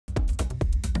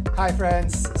Hi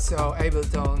friends, so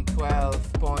Ableton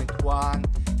 12.1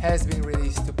 has been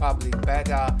released to public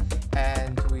beta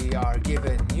and we are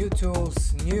given new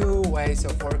tools, new ways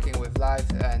of working with live,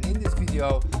 and in this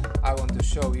video I want to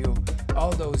show you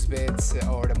all those bits,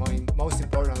 or the most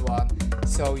important one,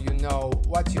 so you know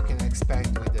what you can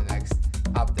expect with the next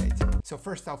update. So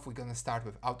first off, we're gonna start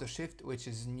with Auto Shift, which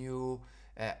is new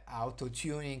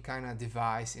auto-tuning kind of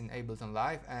device in Ableton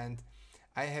Live, and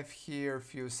I have here a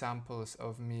few samples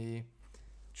of me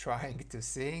trying to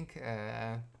sing.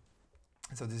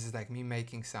 So this is like me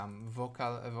making some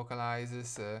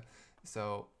vocalizes.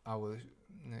 So I will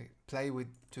play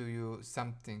to you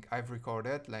something I've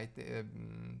recorded, like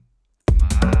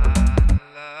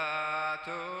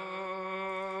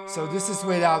so this is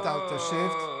without Auto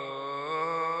Shift.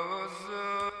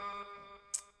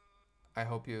 I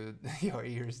hope your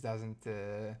ears doesn't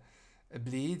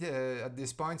bleed at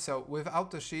this point. So with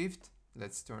Auto Shift,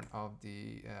 let's turn off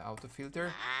the auto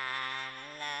filter.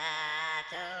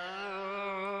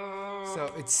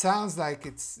 So it sounds like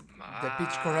the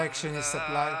pitch correction is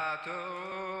applied.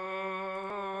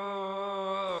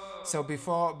 So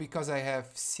because I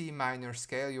have C minor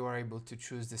scale, you are able to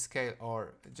choose the scale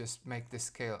or just make the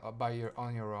scale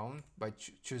on your own by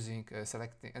choosing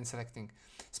selecting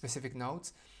specific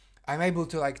notes. I'm able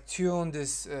to like tune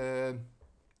this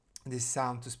this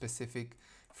sound to specific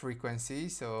frequency.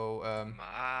 So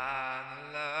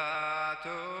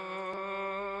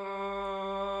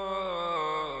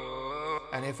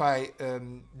and if I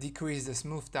decrease the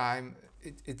smooth time,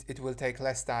 it will take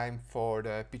less time for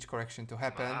the pitch correction to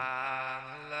happen.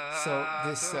 So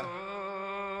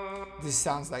this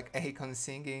sounds like Akon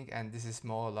singing, and this is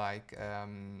more like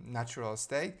natural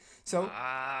state.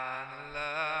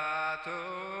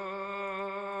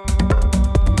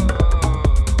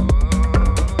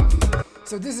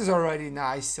 So this is already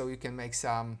nice, so you can make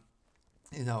some,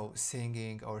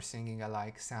 singing or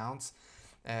singing-alike sounds.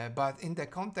 But in the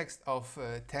context of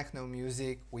techno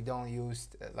music, we don't use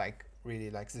really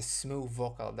the smooth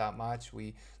vocal that much.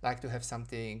 We like to have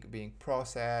something being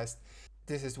processed.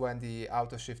 This is when the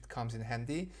Auto Shift comes in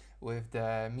handy with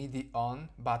the MIDI on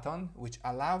button, which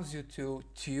allows you to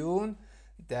tune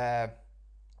the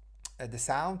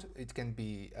sound. It can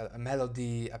be a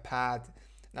melody, a pad.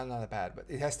 No, not a pad, but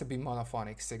it has to be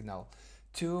monophonic signal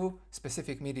to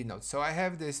specific MIDI notes. So I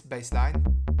have this bass line.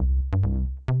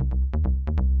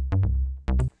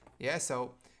 Yeah,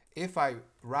 so if I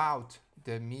route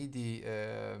the MIDI,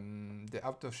 the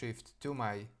Auto Shift to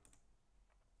my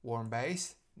warm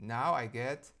bass, now I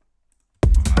get.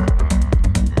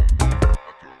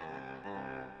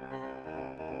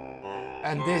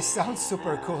 And this sounds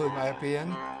super cool in my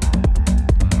opinion.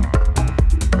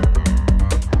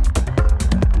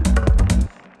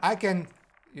 I can,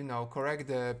 correct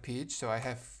the pitch, so I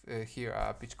have here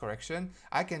a pitch correction.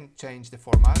 I can change the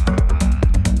format.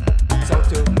 So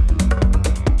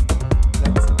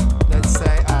let's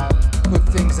say put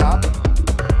things up.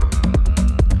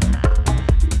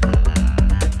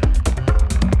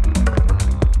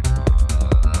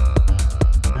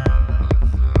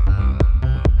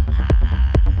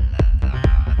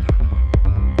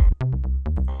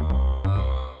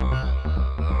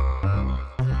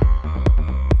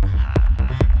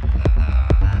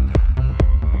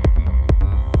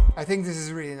 I think this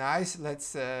is really nice.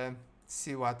 Let's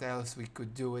see what else we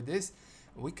could do with this.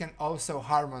 We can also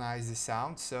harmonize the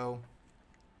sound. So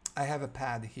I have a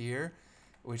pad here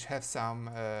which have some,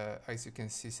 as you can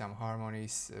see, some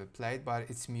harmonies played, but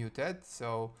it's muted.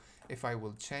 So if I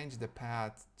will change the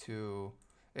pad to,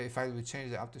 if I will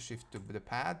change the Auto Shift to the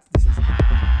pad, this is.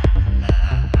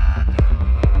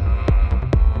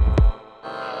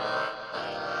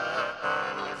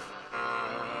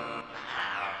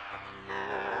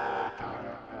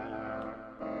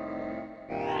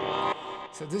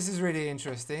 So this is really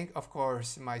interesting. Of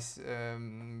course, my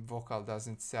vocal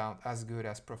doesn't sound as good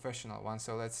as professional one.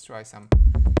 So let's try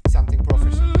something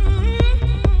professional.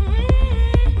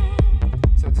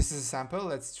 So this is a sample.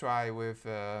 Let's try with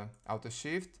Auto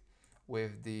Shift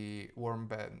with the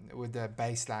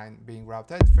bass line being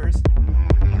routed first.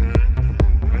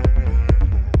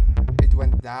 It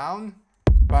went down,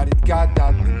 but it got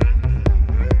that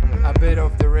a bit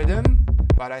of the rhythm.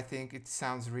 But I think it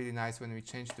sounds really nice when we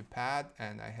change the pad,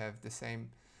 and I have the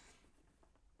same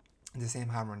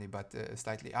harmony, but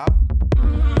slightly up.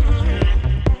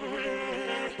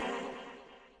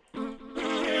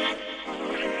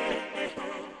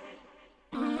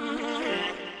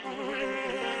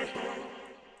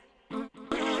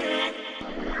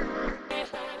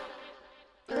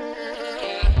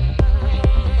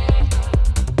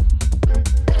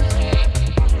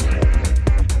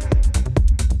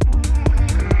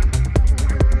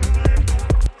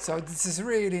 So this is a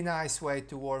really nice way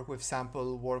to work with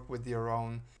sample, work with your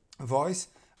own voice.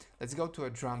 Let's go to a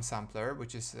drum sampler,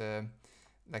 which is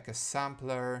like a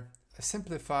sampler, a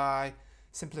simplified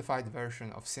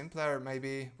version of simpler,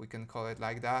 maybe we can call it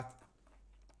like that.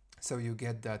 So you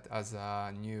get that as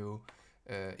a new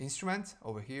instrument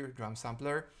over here, drum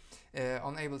sampler.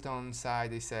 On Ableton side,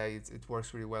 they say it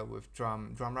works really well with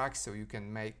drum racks, so you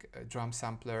can make a drum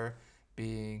sampler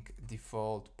being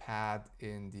default pad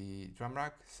in the drum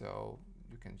rack. So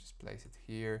you can just place it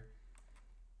here.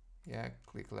 Yeah,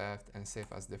 click left and save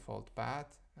as default pad.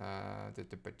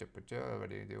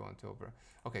 Already do want to over.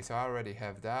 Okay, so I already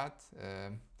have that.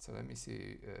 So let me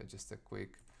see just a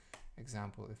quick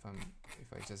example. If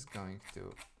I just going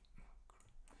to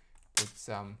put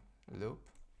some loop.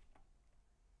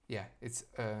 Yeah, it's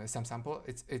some sample.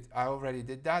 I already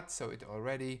did that, so it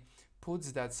already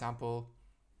puts that sample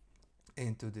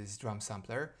into this drum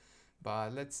sampler.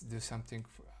 But let's do something.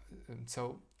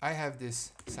 So I have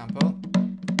this sample.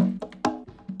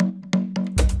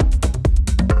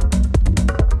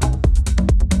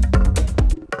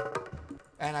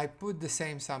 And I put the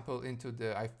same sample into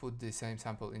the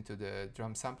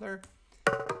drum sampler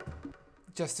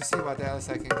just to see what else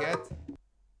I can get.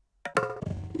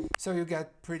 So you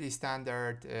get pretty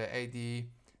standard AD,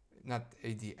 not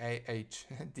AD,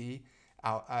 AHD,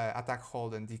 attack,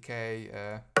 hold, and decay,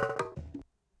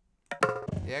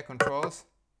 yeah, controls.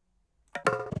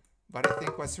 But I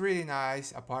think what's really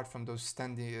nice, apart from those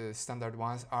standard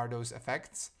ones, are those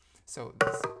effects. So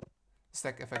this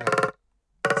stack effect, like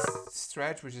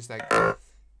stretch, which is like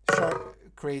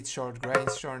creates short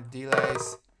grains, short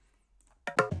delays.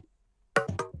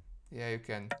 Yeah, you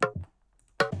can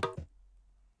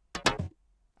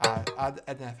add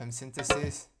an FM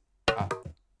synthesis,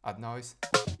 add noise,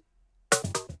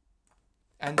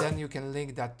 and then you can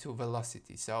link that to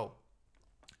velocity. So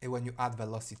when you add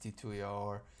velocity to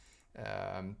your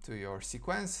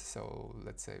sequence, so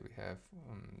let's say we have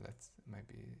let's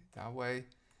maybe that way,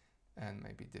 and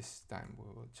maybe this time we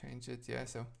will change it. Yeah,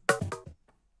 so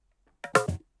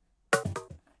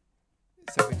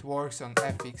it works on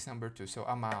fx number 2, so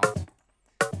amount.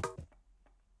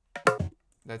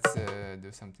 Let's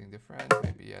do something different,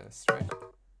 maybe, yeah, let's stretch.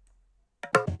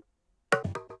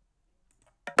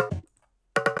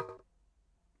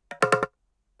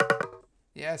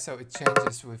 Yeah, so it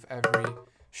changes with every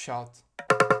shot,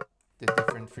 the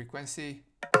different frequency.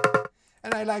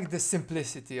 And I like the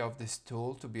simplicity of this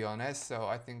tool, to be honest, so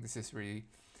I think this is really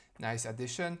nice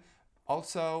addition.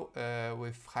 Also,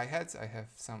 with hi-hats, I have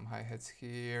some hi-hats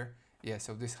here. Yeah,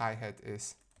 so this hi-hat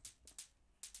is,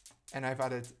 and I've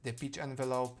added the pitch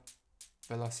envelope,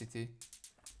 velocity.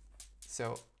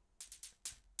 So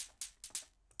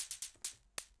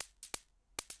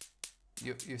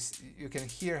you can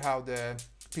hear how the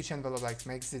pitch envelope like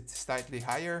makes it slightly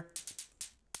higher.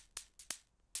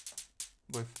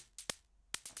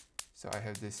 So I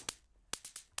have this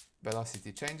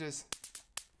velocity changes.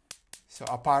 So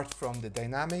apart from the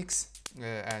dynamics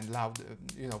and loud,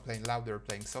 playing louder,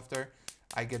 playing softer,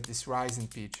 I get this rise in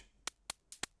pitch.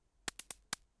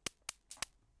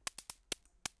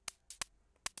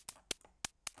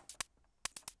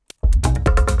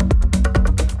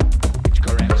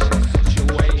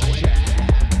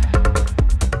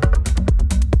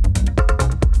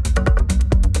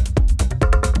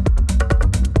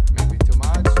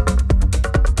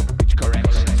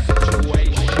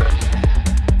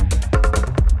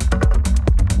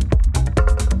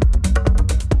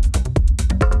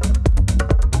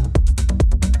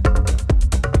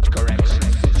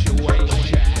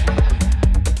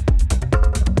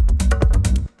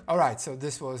 Alright, so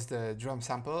this was the drum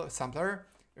sampler,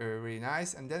 really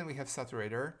nice. And then we have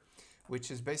saturator,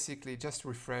 which is basically just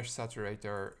refresh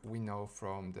saturator we know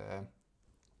from the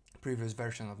previous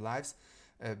version of Lives.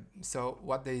 So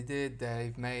what they did,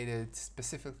 they've made it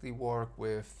specifically work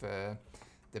with the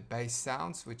bass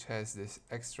sounds, which has this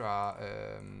extra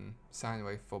sine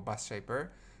wave for bass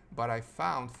shaper. But I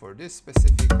found for this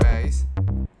specific bass,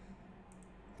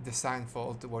 the sine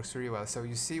fold works really well. So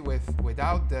you see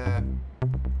without the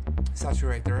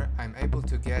saturator, I'm able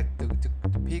to get to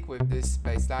peak with this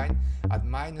bassline at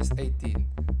 -18.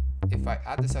 If I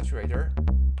add the saturator,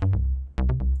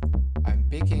 I'm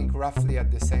peaking roughly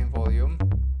at the same volume,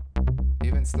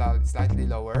 even slightly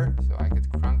lower, so I could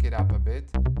crank it up a bit.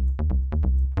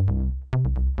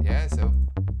 Yeah, so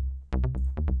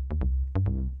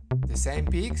the same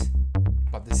peaks,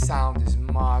 but the sound is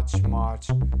much,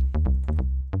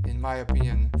 in my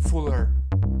opinion, fuller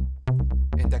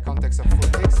in the context of full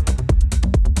mix.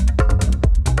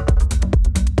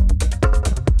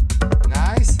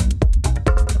 Nice.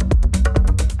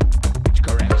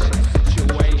 Correct.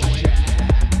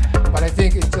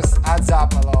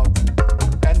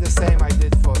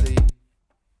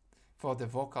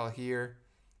 here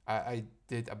I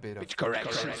did a bit of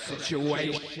correction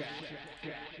situation.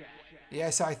 Yeah,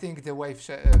 so I think the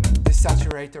the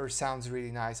saturator sounds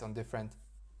really nice on different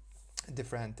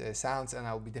sounds, and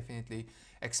I'll be definitely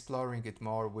exploring it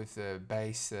more with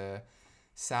bass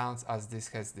sounds, as this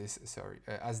has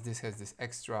this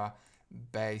extra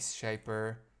bass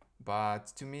shaper. But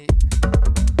to me,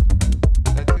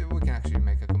 we can actually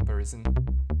make a comparison.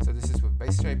 So this is with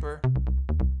bass shaper,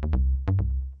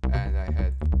 and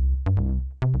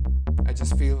I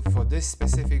just feel for this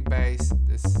specific bass,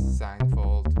 this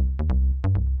signfold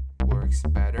works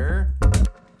better.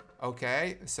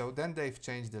 Okay, so then they've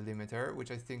changed the limiter,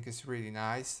 which I think is really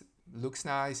nice, looks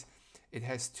nice. It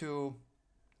has two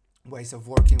ways of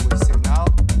working with signal.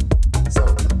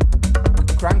 So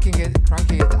cranking it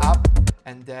up,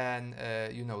 and then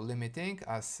you know, limiting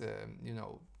as you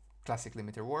know, classic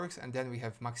limiter works, and then we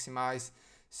have maximize.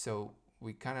 So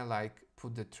we kind of like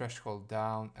put the threshold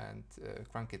down and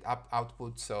crank it up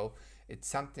output. So it's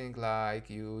something like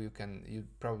you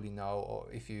probably know,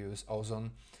 or if you use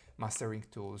Ozone mastering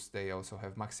tools, they also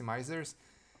have maximizers.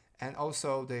 And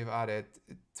also they've added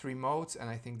 3 modes, and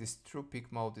I think this true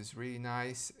peak mode is really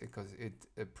nice because it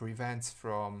prevents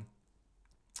from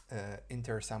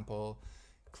intersample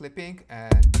clipping.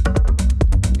 And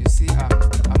you see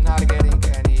I'm not getting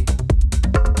any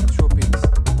true peaks,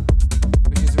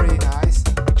 which is really nice.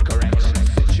 Correction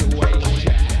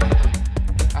situation.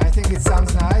 I think it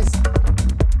sounds nice.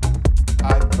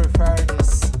 I prefer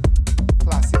this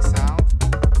classic sound.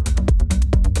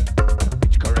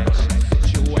 Correction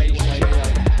situation.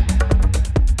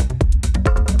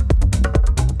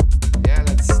 Yeah,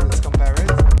 let's compare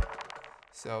it.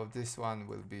 So this one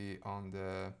will be on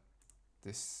the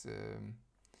this,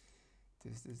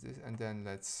 and then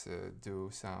let's do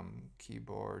some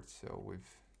keyboard. So with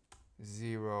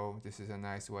 0, this is a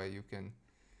nice way you can,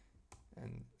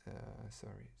 and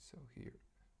sorry, so here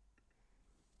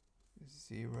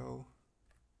 0,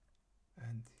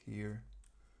 and here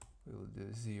we will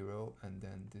do 0, and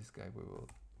then this guy we will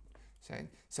change.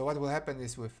 So what will happen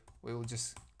is we will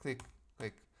just click.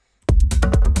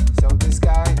 So this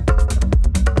guy,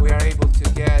 we are able to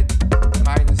get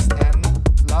 -10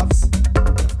 loves.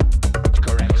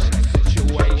 Correction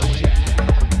situation.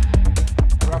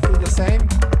 Roughly the same.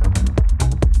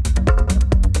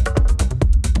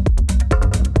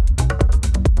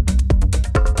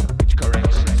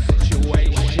 Correction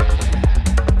situation.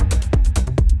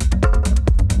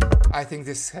 I think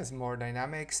this has more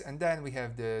dynamics, and then we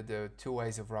have the 2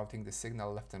 ways of routing the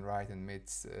signal, left and right, and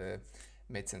mids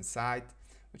and side,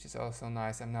 which is also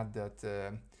nice. I'm not that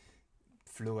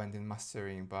fluent in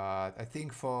mastering, but I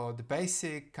think for the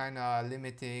basic kind of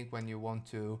limiting, when you want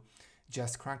to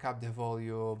just crank up the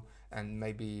volume and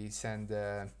maybe send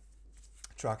the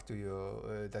track to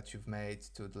you that you've made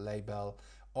to the label,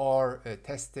 or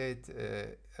test it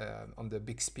on the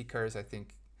big speakers, I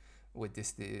think with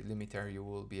this limiter you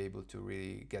will be able to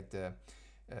really get the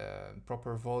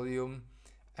proper volume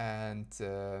and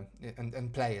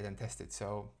play it and test it.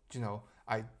 So, you know,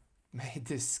 I made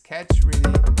this sketch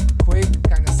really quick,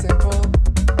 kind of simple,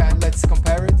 and let's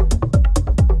compare it.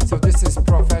 So this is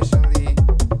professionally,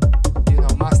 you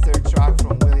know, mastered track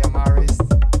from William Harris.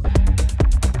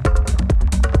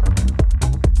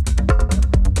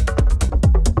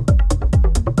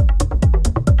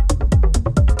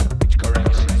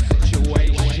 Correction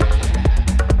situation.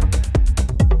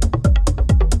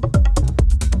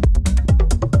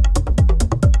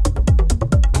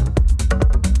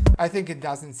 I think it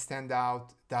doesn't stand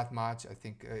out that much. I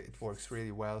think it works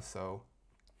really well. So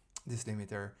this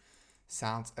limiter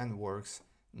sounds and works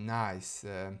nice.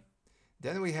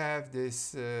 Then we have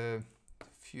this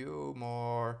few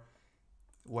more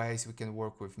ways we can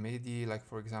work with MIDI, like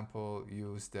for example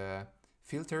use the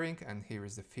filtering, and here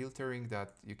is the filtering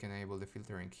that you can enable the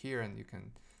filtering here, and you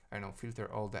can, I don't know,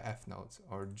 filter all the F notes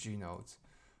or G notes,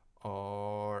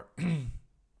 or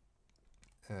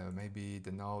maybe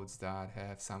the notes that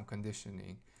have some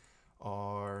conditioning,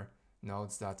 or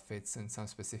notes that fits in some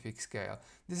specific scale.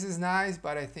 This is nice,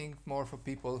 but I think more for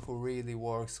people who really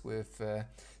works with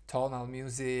tonal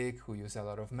music, who use a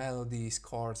lot of melodies,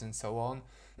 chords, and so on.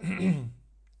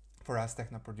 For us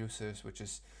techno producers, which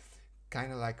is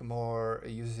kind of like more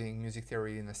using music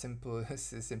theory in a simple,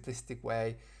 simplistic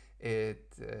way,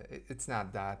 it's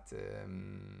not that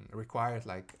required.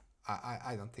 Like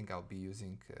I don't think I'll be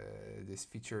using this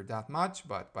feature that much,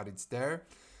 but it's there.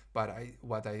 But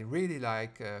what I really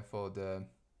like for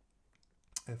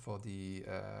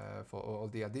all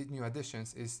the new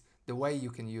additions is the way you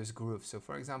can use groove. So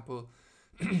for example,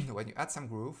 when you add some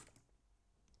groove,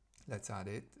 let's add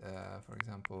it. For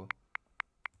example,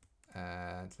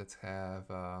 and let's have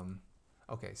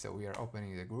okay, so we are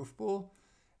opening the groove pool,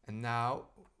 and now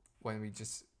when we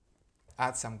just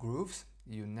add some grooves,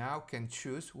 you now can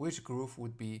choose which groove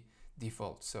would be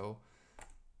default. So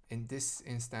in this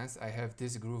instance, I have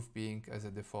this groove being as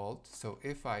a default. So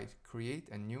if I create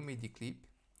a new MIDI clip,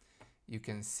 you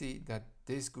can see that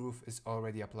this groove is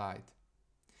already applied.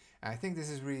 And I think this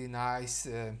is really nice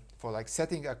for like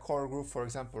setting a core groove, for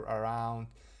example, around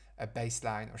a bass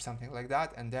line or something like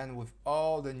that. And then with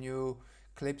all the new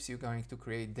clips you're going to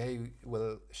create, they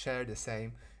will share the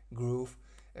same groove,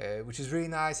 which is really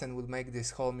nice and will make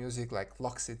this whole music like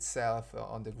locks itself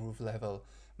on the groove level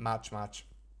much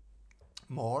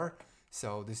more.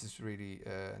 So this is really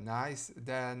nice.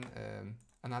 Then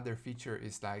another feature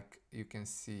is like you can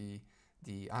see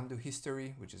the undo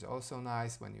history, which is also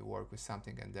nice when you work with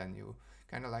something and then you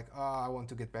kind of like, oh, I want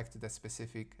to get back to that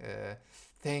specific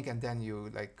thing, and then you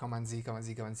like Command Z, Command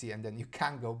Z, Command Z, and then you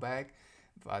can't go back.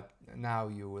 But now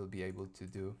you will be able to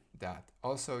do that.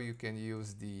 Also, you can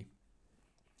use the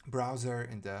browser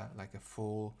in the like a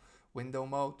full window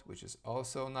mode, which is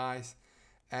also nice.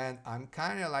 And I'm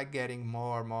kind of like getting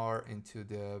more into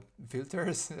the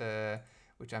filters,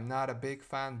 which I'm not a big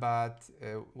fan, but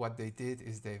what they did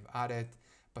is they've added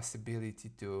possibility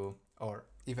to, or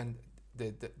even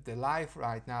the live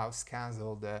right now scans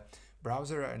all the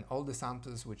browser, and all the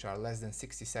samples which are less than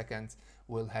 60 seconds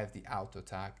will have the auto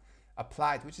tag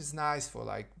applied, which is nice for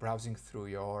like browsing through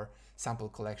your sample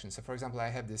collection. So for example, I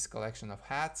have this collection of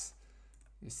hats,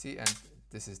 you see, and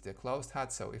this is the closed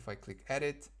hat. So if I click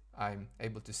edit, I'm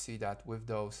able to see that with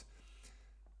those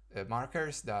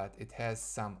markers that it has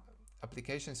some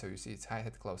application. So you see it's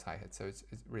hi-hat, close hi-hat. So it's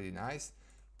really nice.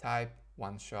 Type,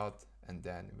 one shot, and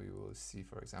then we will see,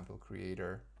 for example,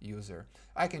 creator, user.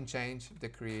 I can change the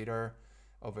creator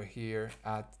over here,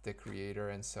 add the creator,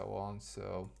 and so on.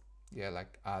 So yeah,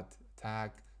 like add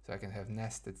tag. So I can have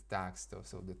nested tags though.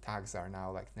 So the tags are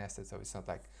now like nested. So it's not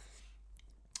like,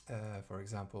 for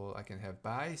example, I can have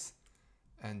bass,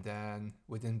 and then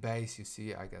within bass, you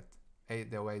see I got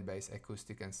the weight bass,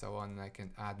 acoustic, and so on. And I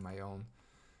can add my own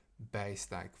bass,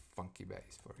 like funky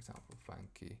bass, for example,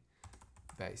 funky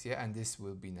bass. Yeah, and this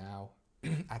will be now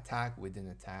a tag within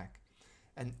a tag.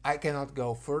 And I cannot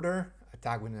go further, a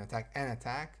tag within a tag and a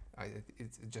tag.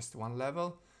 It's just one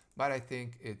level, but I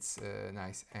think it's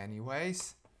nice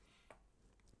anyways.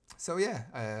 So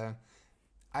yeah,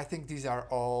 I think these are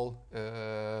all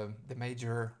the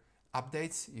major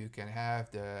updates you can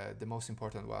have. The most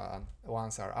important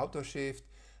ones are auto shift,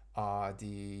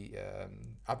 the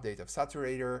update of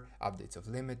saturator, updates of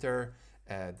limiter,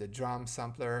 the drum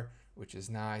sampler, which is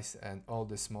nice, and all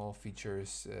the small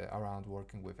features around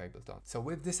working with Ableton. So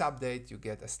with this update, you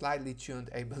get a slightly tuned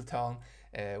Ableton,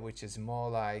 which is more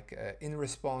like in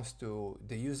response to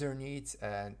the user needs,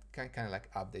 and kind of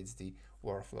like updates the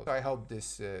workflow. So I hope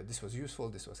this was useful,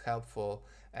 this was helpful,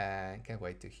 and can't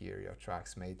wait to hear your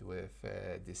tracks made with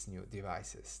these new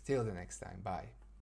devices. Till the next time, bye.